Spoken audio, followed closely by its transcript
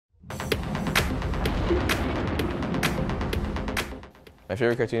My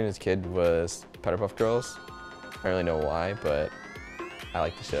favorite cartoon as a kid was Powerpuff Girls. I don't really know why, but I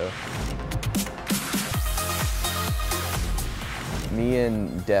like the show. Me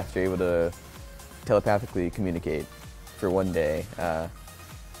and Def are able to telepathically communicate for one day.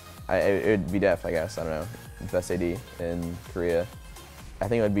 It would be Def, I guess. I don't know. Best AD in Korea. I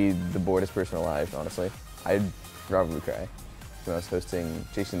think it would be the boredest person alive, honestly. I'd probably cry. When I was hosting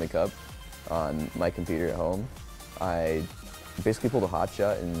Chasing the Cup on my computer at home, I basically pulled a hot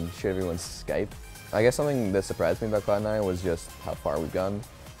shot and shared everyone's Skype. I guess something that surprised me about Cloud9 was just how far we've gone.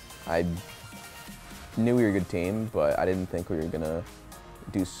 I knew we were a good team, but I didn't think we were gonna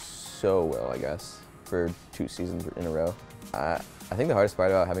do so well, I guess, for 2 seasons in a row. I think the hardest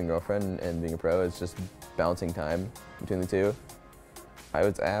part about having a girlfriend and being a pro is just balancing time between the two. I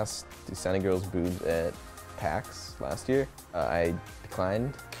was asked to sign a girl's boobs at PAX last year. I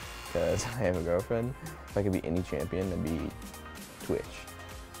declined because I have a girlfriend. If I could be any champion, I'd be Twitch.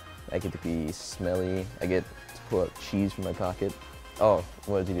 I get to be smelly. I get to pull out cheese from my pocket. Oh,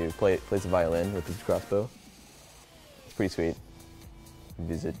 what does he do? Plays the violin with his crossbow. It's pretty sweet.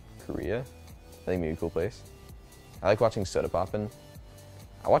 Visit Korea. I think maybe a cool place. I like watching Soda Poppin'.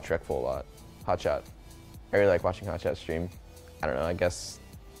 I watch Rekful a lot. Hotshot. I really like watching Hotshot stream. I don't know, I guess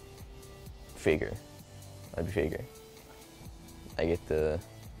Faker. I'd be Faker. I get to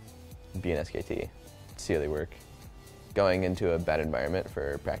be an SKT, see how they work. Going into a bad environment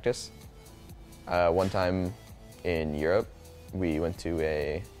for practice. One time in Europe, we went to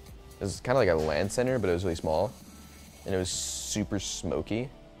it was kind of like a LAN center, but it was really small. And it was super smoky.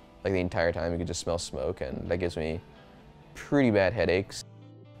 Like the entire time you could just smell smoke, and that gives me pretty bad headaches.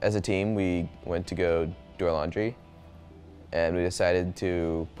 As a team, we went to go do our laundry, and we decided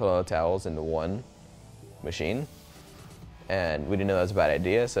to put all the towels into one machine. And we didn't know that was a bad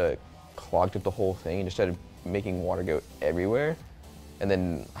idea, so it clogged up the whole thing and just started making water go everywhere. And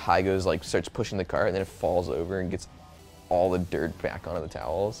then Hai goes starts pushing the cart, and then it falls over and gets all the dirt back onto the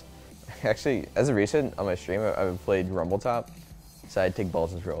towels. Actually, as a recent on my stream, I've played Rumble Top, so I'd take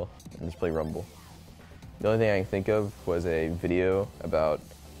Balls' role and just play Rumble. The only thing I can think of was a video about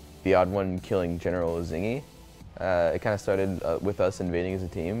TheOddOne killing General Azingy. It kind of started with us invading as a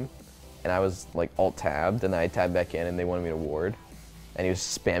team, and I was alt-tabbed, and then I tabbed back in, and they wanted me to ward. And he was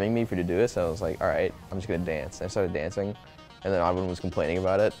spamming me to do it, so I was like, all right, I'm just gonna dance. And I started dancing, and then OddOne was complaining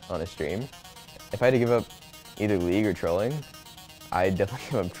about it on his stream. If I had to give up either League or trolling, I'd definitely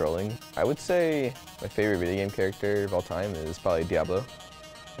give up trolling. I would say my favorite video game character of all time is probably Diablo.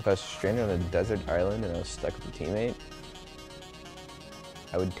 If I was stranded on a desert island and I was stuck with a teammate,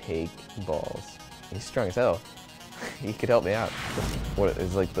 I would take Balls. He's strong as hell. He could help me out. What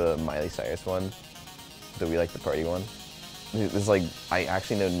is the Miley Cyrus one? The We Like the Party one? It's I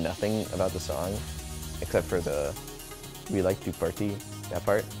actually know nothing about the song except for the We Like to Party, that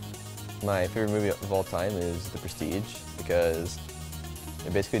part. My favorite movie of all time is The Prestige because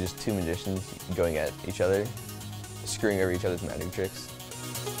they're basically just 2 magicians going at each other, screwing over each other's magic tricks.